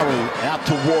Out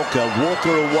to Walker.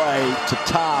 Walker away to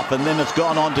Tarp, and then it's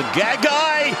gone on to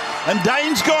Gagai. And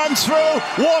Dane's gone through.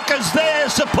 Walker's there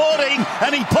supporting,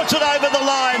 and he puts it over the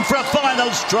line for a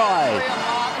finals try.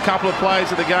 Couple of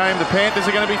plays of the game. The Panthers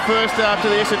are going to be first after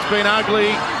this. It's been ugly.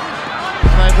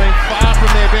 They've been far from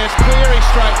their best. Cleary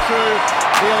straight through.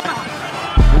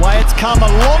 The way it's come, a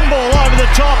long ball over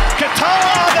the top.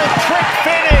 Qatar, the trick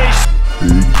finish.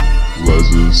 Big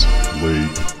Les's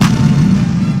League.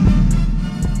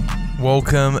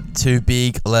 Welcome to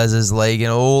Big Les's League,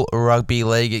 an all rugby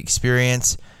league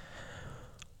experience.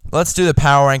 Let's do the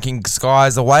power rankings,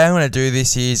 guys. The way I'm going to do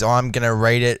this is I'm going to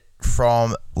rate it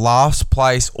from last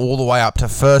place all the way up to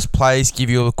first place, give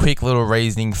you a quick little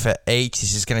reasoning for each.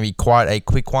 This is going to be quite a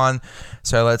quick one,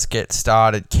 so let's get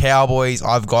started. Cowboys,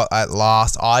 I've got at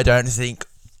last. I don't think,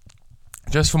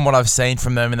 just from what I've seen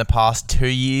from them in the past 2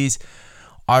 years,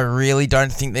 I really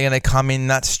don't think they're going to come in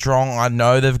that strong. I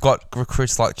know they've got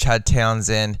recruits like Chad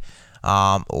Townsend,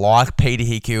 like Peter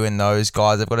Hiku and those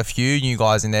guys. They've got a few new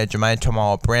guys in there, Jermaine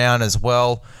Tomahawk-Brown as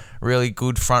well. Really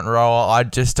good front rower. I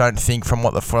just don't think from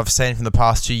what I've seen from the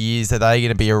past 2 years that they're going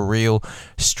to be a real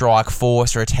strike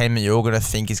force or a team that you're going to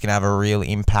think is going to have a real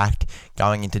impact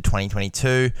going into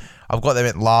 2022. I've got them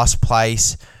at last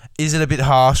place. Is it a bit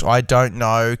harsh? I don't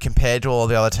know. Compared to all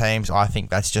the other teams, I think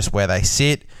that's just where they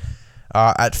sit.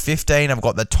 At 15, I've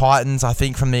got the Titans. I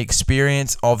think from the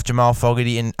experience of Jamal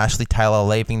Fogarty and Ashley Taylor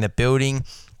leaving the building,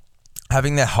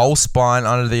 having their whole spine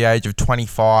under the age of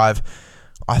 25,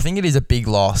 I think it is a big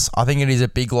loss. I think it is a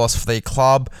big loss for their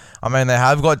club. I mean, they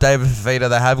have got David Fafita,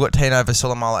 they have got Tino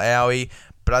Vasulamaui,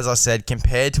 but as I said,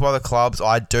 compared to other clubs,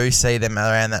 I do see them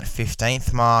around that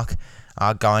 15th mark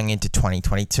going into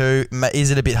 2022. Is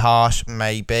it a bit harsh?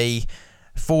 Maybe.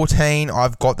 14,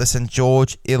 I've got the St.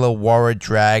 George Illawarra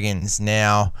Dragons.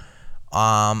 Now,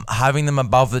 having them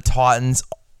above the Titans,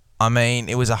 I mean,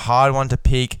 it was a hard one to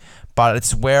pick, but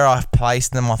it's where I've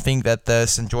placed them. I think that the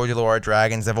St. George Illawarra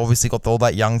Dragons, they've obviously got all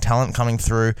that young talent coming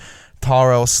through.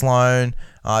 Tyrell Sloan,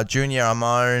 Junior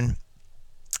Amon,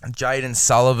 Jaden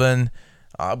Sullivan,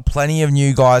 plenty of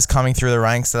new guys coming through the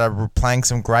ranks that are playing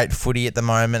some great footy at the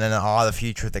moment and are the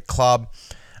future of the club.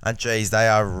 And geez, they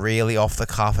are really off the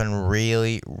cuff and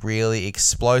really, really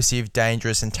explosive,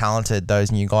 dangerous and talented,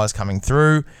 those new guys coming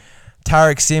through.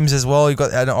 Tarek Sims as well, you've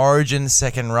got an Origin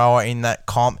second rower in that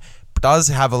comp. Does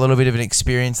have a little bit of an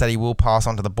experience that he will pass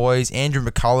on to the boys. Andrew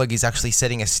McCullough is actually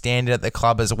setting a standard at the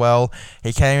club as well.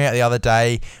 He came out the other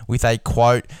day with a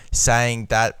quote saying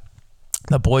that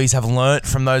the boys have learnt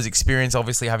from those experiences,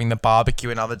 obviously having the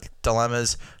barbecue and other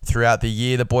dilemmas throughout the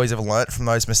year. The boys have learnt from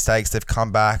those mistakes. They've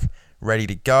come back ready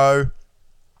to go.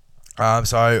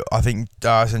 So I think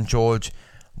St. George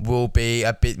will be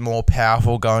a bit more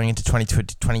powerful going into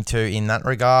 2022 in that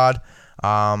regard.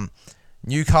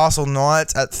 Newcastle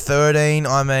Knights at 13.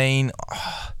 I mean,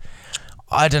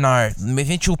 I don't know. With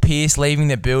Mitchell Pearce leaving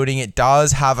the building, it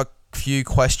does have a few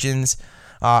questions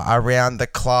around the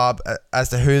club as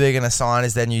to who they're going to sign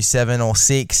as their new 7 or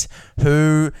 6.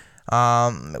 Whether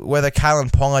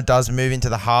Kalen Ponga does move into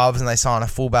the halves and they sign a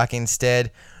fullback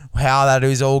instead. How that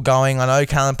is all going. I know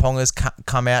Kalen Ponga's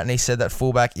come out and he said that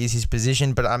fullback is his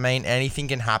position, but I mean, anything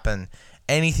can happen.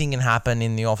 Anything can happen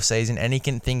in the off-season.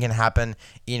 Anything can happen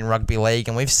in rugby league,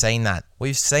 and we've seen that.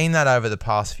 We've seen that over the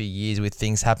past few years with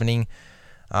things happening.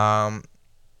 I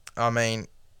mean,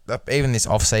 even this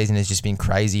off-season has just been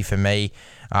crazy for me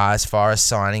as far as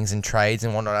signings and trades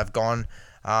and whatnot have gone.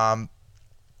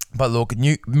 But look,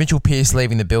 Mitchell Pearce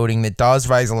leaving the building, that does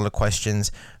raise a lot of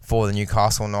questions for the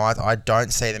Newcastle Knights. I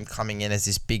don't see them coming in as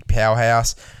this big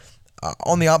powerhouse.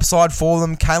 On the upside for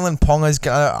them, Kalen Ponga,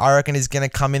 I reckon, is going to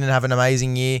come in and have an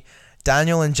amazing year.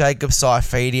 Daniel and Jacob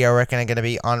Saifidi, I reckon, are going to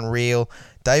be unreal.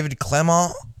 David Clemmer,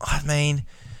 I mean,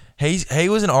 he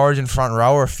was an Origin front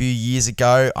rower a few years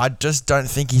ago. I just don't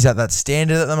think he's at that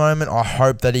standard at the moment. I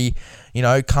hope that he,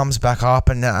 comes back up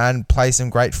and plays some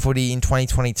great footy in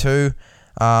 2022.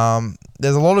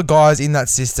 There's a lot of guys in that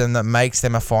system that makes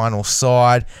them a final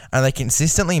side, and they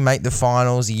consistently make the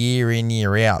finals year in,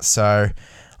 year out. So,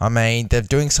 I mean, they're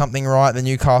doing something right, the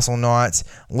Newcastle Knights.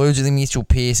 Losing Mitchell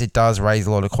Pearce, it does raise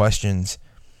a lot of questions.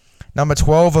 Number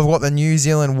 12, I've got the New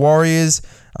Zealand Warriors.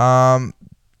 I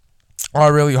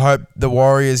really hope the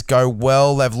Warriors go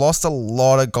well. They've lost a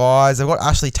lot of guys. They've got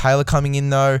Ashley Taylor coming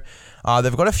in, though.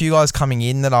 They've got a few guys coming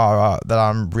in that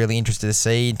I'm really interested to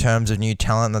see in terms of new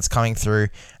talent that's coming through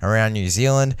around New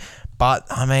Zealand. But,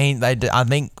 I mean, I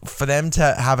think for them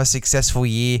to have a successful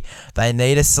year, they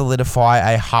need to solidify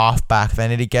a halfback. They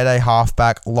need to get a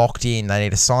halfback locked in. They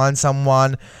need to sign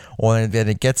someone, or they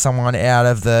need to get someone out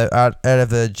of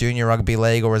the junior rugby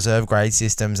league or reserve grade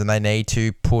systems, and they need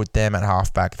to put them at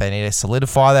halfback. They need to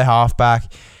solidify their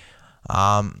halfback,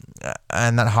 and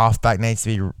that halfback needs to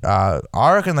be.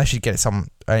 I reckon they should get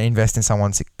invest in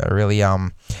someone really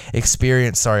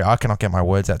experienced. Sorry, I cannot get my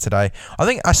words out today. I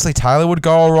think Ashley Taylor would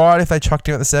go all right if they chucked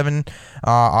him at the 7.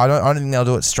 I don't think they'll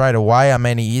do it straight away. I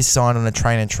mean, he is signed on a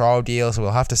train and trial deal, so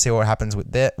we'll have to see what happens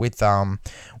with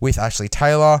Ashley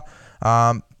Taylor.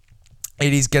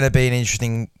 It is going to be an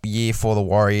interesting year for the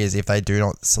Warriors if they do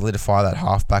not solidify that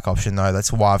halfback option, though.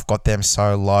 That's why I've got them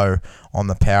so low on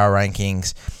the power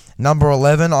rankings. Number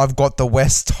 11, I've got the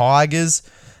West Tigers.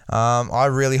 I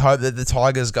really hope that the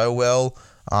Tigers go well.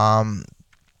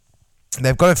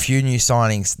 They've got a few new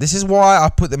signings. This is why I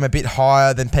put them a bit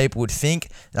higher than people would think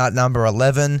at number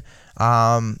 11.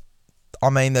 I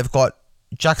mean, they've got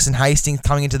Jackson Hastings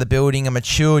coming into the building, a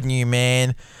matured new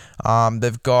man.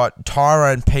 They've got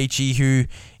Tyrone Peachy, who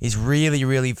is really,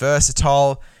 really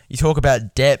versatile. You talk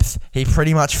about depth, he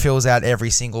pretty much fills out every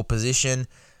single position.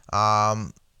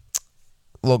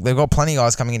 Look, they've got plenty of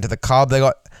guys coming into the club. They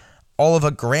got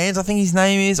Oliver Grant, I think his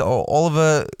name is, or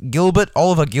Oliver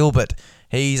Gilbert.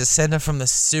 He's a centre from the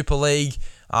Super League,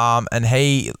 and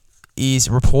he is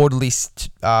reportedly,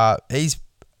 he's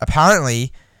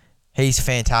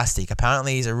fantastic.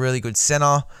 Apparently, he's a really good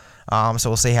centre. So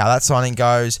we'll see how that signing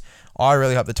goes. I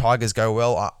really hope the Tigers go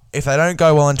well. If they don't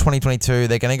go well in 2022,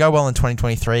 they're going to go well in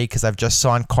 2023 because they've just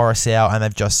signed Coruscant and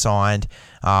they've just signed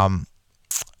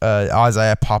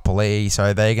Isaiah Papali'i,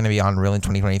 so they're going to be unreal in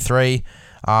 2023.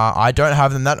 I don't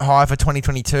have them that high for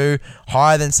 2022.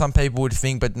 Higher than some people would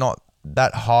think, but not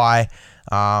that high.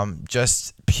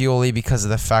 Just purely because of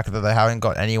the fact that they haven't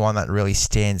got anyone that really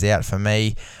stands out for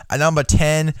me. At number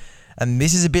 10, and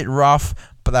this is a bit rough,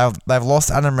 but they've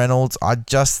lost Adam Reynolds. I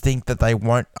just think that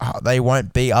they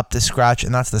won't be up to scratch,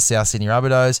 and that's the South Sydney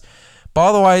Rabbitohs.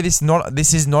 By the way,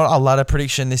 this is not a ladder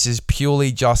prediction. This is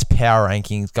purely just power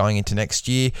rankings going into next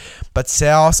year. But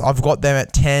South, I've got them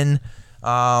at 10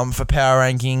 for power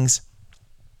rankings.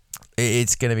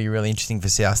 It's going to be really interesting for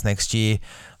South next year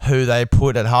who they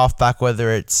put at halfback,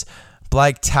 whether it's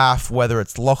Blake Taff, whether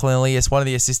it's Lachlan Ilias. One of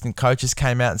the assistant coaches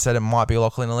came out and said it might be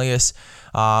Lachlan Ilias.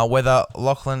 Whether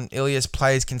Lachlan Ilias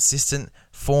plays consistent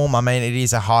form, I mean, it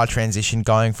is a hard transition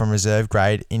going from reserve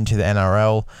grade into the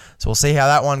NRL. So we'll see how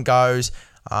that one goes.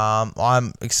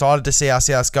 I'm excited to see how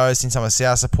South goes since I'm a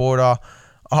South supporter.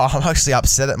 I'm actually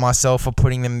upset at myself for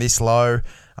putting them this low.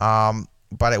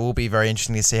 But it will be very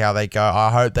interesting to see how they go.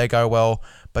 I hope they go well.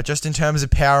 But just in terms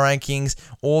of power rankings,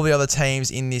 all the other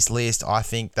teams in this list, I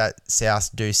think that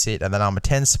South do sit at the number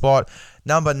 10 spot.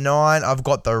 Number 9, I've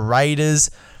got the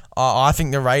Raiders. I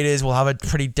think the Raiders will have a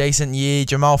pretty decent year.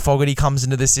 Jamal Fogarty comes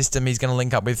into the system. He's going to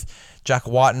link up with Jack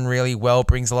Whiten really well,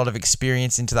 brings a lot of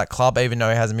experience into that club, even though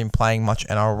he hasn't been playing much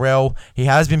NRL. He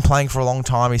has been playing for a long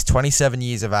time. He's 27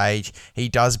 years of age. He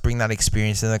does bring that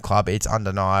experience in the club. It's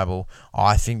undeniable.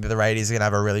 I think that the Raiders are going to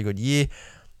have a really good year.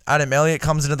 Adam Elliott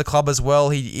comes into the club as well.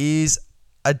 He is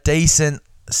a decent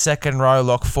second row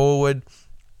lock forward.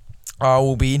 It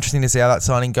will be interesting to see how that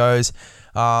signing goes.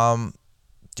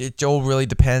 It all really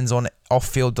depends on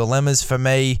off-field dilemmas for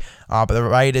me. But the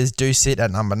Raiders do sit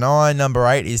at number 9. Number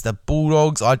 8 is the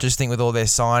Bulldogs. I just think with all their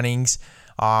signings,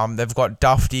 they've got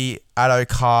Dufty, Addo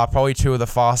Carr, probably two of the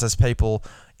fastest people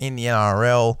in the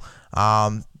NRL.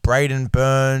 Braden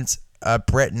Burns,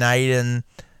 Brett Naden,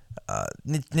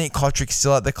 Nick Kotrick's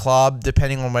still at the club,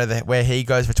 depending on where he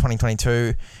goes for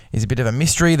 2022 is a bit of a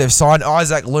mystery. They've signed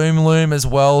Isaac Loom as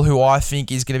well, who I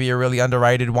think is going to be a really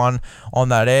underrated one on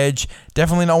that edge.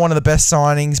 Definitely not one of the best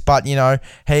signings, but, you know,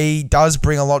 he does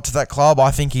bring a lot to that club.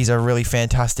 I think he's a really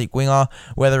fantastic winger,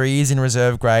 whether he is in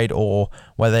reserve grade or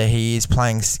whether he is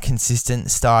playing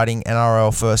consistent starting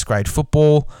NRL first grade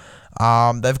football.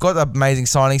 They've got amazing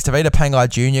signings. Tavita Pangai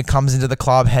Jr. comes into the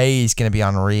club. He's going to be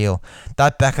unreal.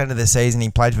 That back end of the season, he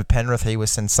played for Penrith. He was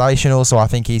sensational, so I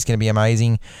think he's going to be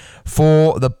amazing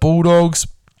for the Bulldogs.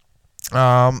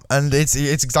 And it's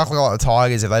exactly like the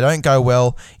Tigers. If they don't go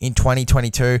well in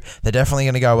 2022, they're definitely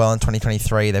going to go well in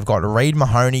 2023. They've got Reid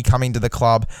Mahoney coming to the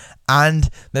club, and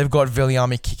they've got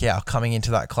Viliami Kikau coming into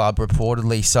that club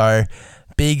reportedly. So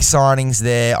big signings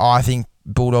there. I think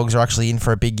Bulldogs are actually in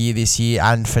for a big year this year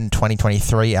and for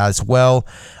 2023 as well.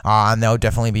 And they'll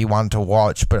definitely be one to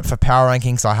watch. But for power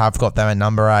rankings, I have got them at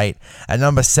number 8. At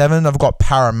number 7, I've got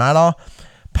Parramatta.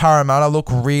 Parramatta look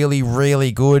really,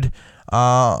 really good.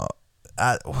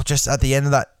 Just at the end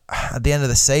of that at the end of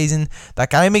the season.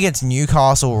 That game against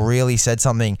Newcastle really said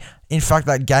something. In fact,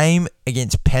 that game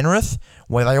against Penrith,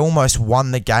 where they almost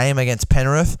won the game against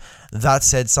Penrith, that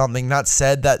said something. That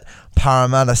said that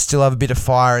Parramatta still have a bit of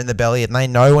fire in the belly and they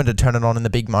know when to turn it on in the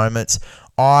big moments.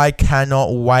 I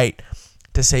cannot wait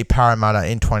to see Parramatta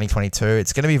in 2022.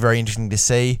 It's going to be very interesting to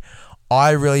see.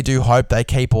 I really do hope they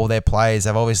keep all their players.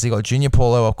 They've obviously got Junior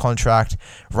Paulo off contract.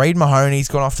 Reid Mahoney's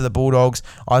gone off to the Bulldogs.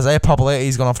 Isaiah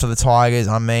Papali'i's gone off to the Tigers.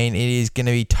 I mean, it is going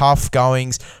to be tough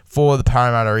goings for the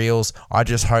Parramatta Eels. I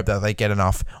just hope that they get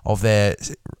enough of their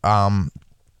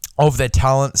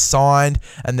talent signed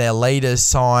and their leaders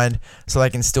signed so they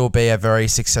can still be a very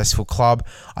successful club.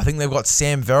 I think they've got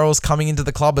Sam Verrills coming into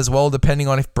the club as well, depending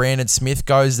on if Brandon Smith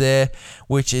goes there,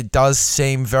 which it does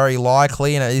seem very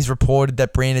likely, and it is reported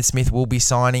that Brandon Smith will be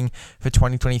signing for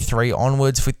 2023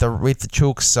 onwards with the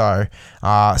Chooks. So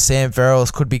Sam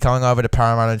Verrills could be coming over to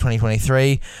Parramatta in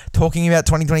 2023. Talking about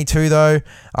 2022 though,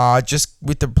 just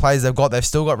with the players they've got, they've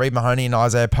still got Reid Mahoney and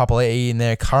Isaiah Papali'i in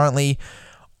there currently.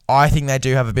 I think they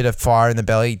do have a bit of fire in the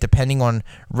belly, depending on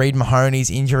Reid Mahoney's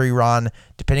injury run,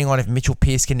 depending on if Mitchell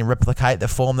Pearce can replicate the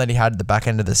form that he had at the back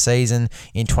end of the season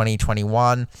in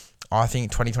 2021. I think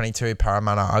 2022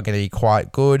 Parramatta are going to be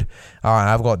quite good.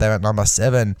 I've got them at number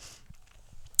 7.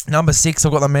 Number 6,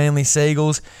 I've got the Manly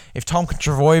Seagulls. If Tom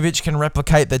Trbojevic can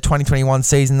replicate the 2021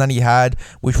 season that he had,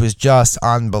 which was just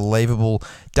unbelievable,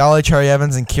 Darlow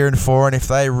Cherry-Evans and Kieran Foran, if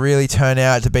they really turn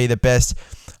out to be the best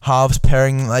halves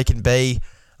pairing they can be,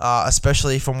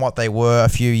 especially from what they were a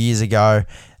few years ago,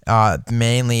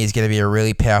 Manly is going to be a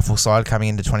really powerful side coming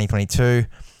into 2022,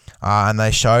 and they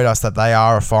showed us that they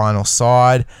are a final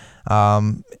side.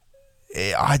 I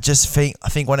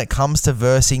think when it comes to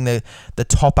versing the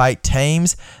top 8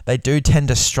 teams, they do tend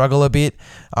to struggle a bit.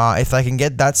 If they can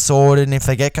get that sorted and if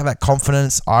they get that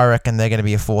confidence, I reckon they're going to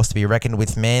be a force to be reckoned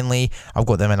with. Manly, I've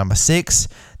got them at number 6.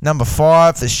 Number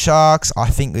 5, the Sharks.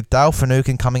 I think with Dale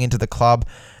Finucane coming into the club,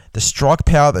 the strike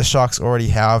power that the Sharks already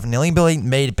have, nearly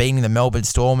beating the Melbourne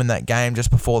Storm in that game just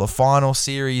before the final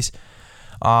series.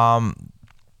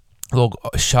 Look,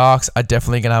 Sharks are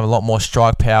definitely going to have a lot more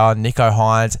strike power. Nico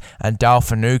Hines and Dale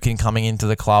Finucane coming into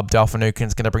the club. Dale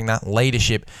Finucane's going to bring that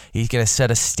leadership. He's going to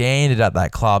set a standard at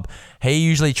that club. He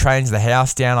usually trains the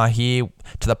house down, I hear,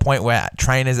 to the point where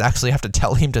trainers actually have to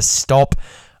tell him to stop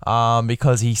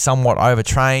because he somewhat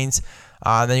overtrains.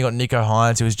 Then you got Nico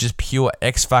Hines, who is just pure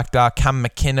X factor. Cam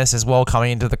McInnes as well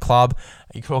coming into the club.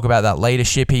 You talk about that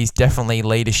leadership. He's definitely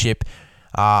leadership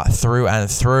through and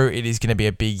through. It is going to be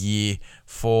a big year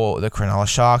for the Cronulla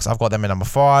Sharks. I've got them at number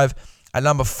 5. At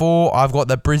number 4, I've got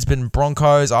the Brisbane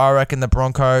Broncos. I reckon the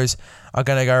Broncos are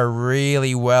going to go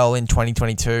really well in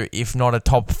 2022, if not a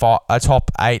top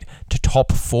 8 to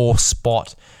top 4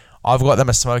 spot. I've got them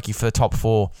a smoky for the top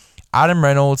 4. Adam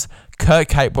Reynolds, Kurt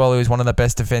Capewell, who is one of the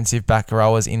best defensive back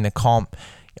rowers in the comp.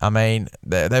 I mean,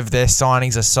 their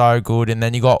signings are so good. And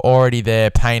then you got already there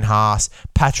Payne Haas,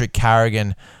 Patrick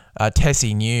Carrigan,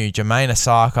 Tessie New, Jermaine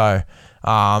Asako,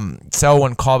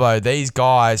 Selwyn Cobbo. These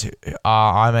guys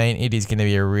are, it is going to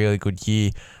be a really good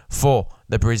year for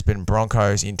the Brisbane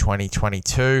Broncos in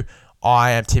 2022.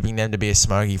 I am tipping them to be a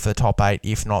smoky for the top 8,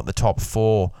 if not the top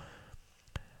 4.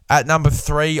 At number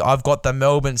 3, I've got the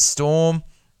Melbourne Storm.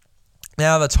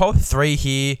 Now, the top 3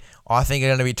 here, I think are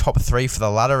going to be top 3 for the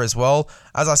ladder as well.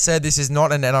 As I said, this is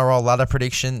not an NRL ladder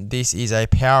prediction. This is a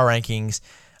power rankings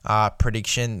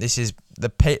prediction. This is the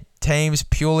teams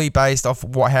purely based off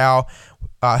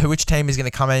which team is going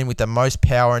to come in with the most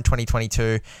power in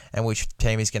 2022 and which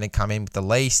team is going to come in with the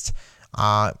least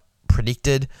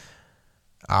predicted.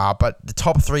 But the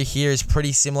top 3 here is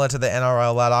pretty similar to the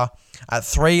NRL ladder. At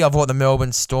 3, I've got the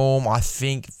Melbourne Storm. I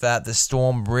think that the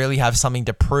Storm really have something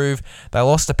to prove. They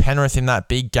lost to Penrith in that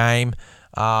big game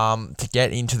to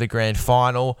get into the grand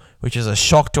final, which is a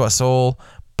shock to us all,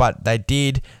 but they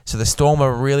did. So the Storm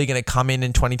are really going to come in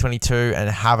 2022 and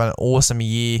have an awesome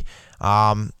year.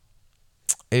 It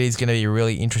is going to be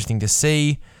really interesting to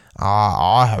see.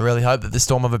 I really hope that the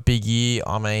Storm have a big year.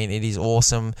 It is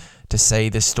awesome to see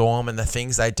the Storm and the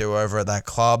things they do over at that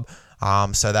club.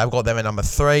 So they've got them at number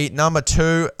 3. Number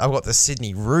 2, I've got the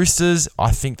Sydney Roosters.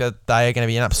 I think that they are going to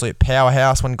be an absolute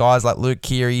powerhouse when guys like Luke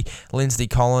Keary, Lindsay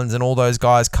Collins, and all those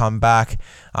guys come back.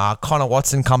 Connor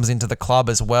Watson comes into the club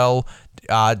as well,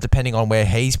 depending on where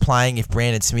he's playing. If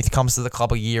Brandon Smith comes to the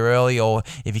club a year early or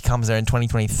if he comes there in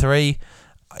 2023,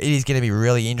 it is going to be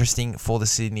really interesting for the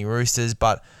Sydney Roosters.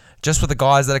 But just with the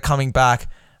guys that are coming back,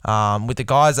 with the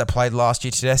guys that played last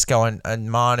year, Tedesco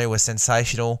and Manu were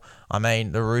sensational.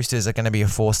 The Roosters are going to be a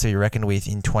force to be reckoned with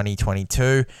in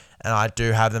 2022. and I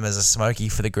do have them as a smoky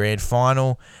for the grand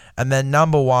final. And then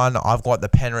number 1, I've got the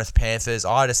Penrith Panthers.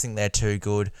 I just think they're too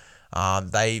good.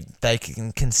 They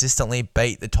can consistently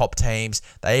beat the top teams.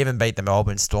 They even beat the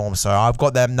Melbourne Storm. So I've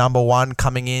got them number 1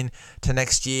 coming in to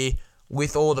next year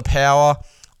with all the power.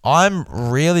 I'm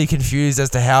really confused as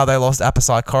to how they lost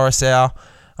Apisai Coruscant.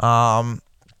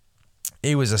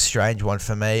 It was a strange one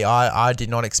for me. I did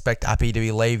not expect Appy to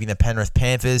be leaving the Penrith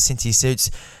Panthers since he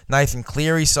suits Nathan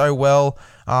Cleary so well.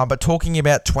 But talking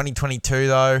about 2022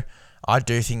 though, I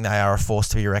do think they are a force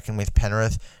to be reckoned with,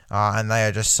 Penrith. And they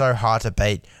are just so hard to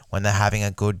beat when they're having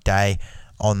a good day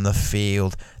on the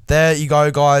field. There you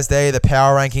go, guys. There are the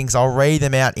power rankings. I'll read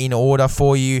them out in order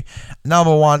for you.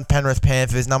 Number 1, Penrith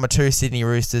Panthers. Number 2, Sydney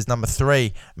Roosters. Number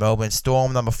 3, Melbourne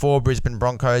Storm. Number 4, Brisbane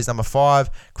Broncos. Number 5,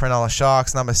 Cronulla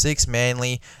Sharks. Number 6,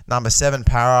 Manly. Number 7,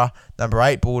 Para. Number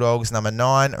 8, Bulldogs. Number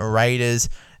 9, Raiders.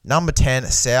 Number 10,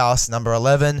 South. Number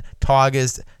 11,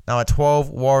 Tigers. Number 12,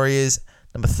 Warriors.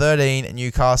 Number 13,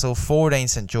 Newcastle. 14,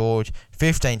 St George.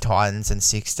 15, Titans. And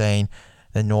 16,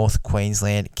 the North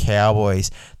Queensland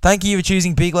Cowboys. Thank you for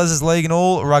choosing Big Les's League and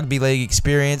all rugby league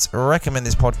experience. Recommend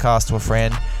this podcast to a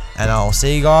friend, and I'll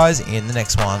see you guys in the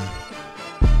next one.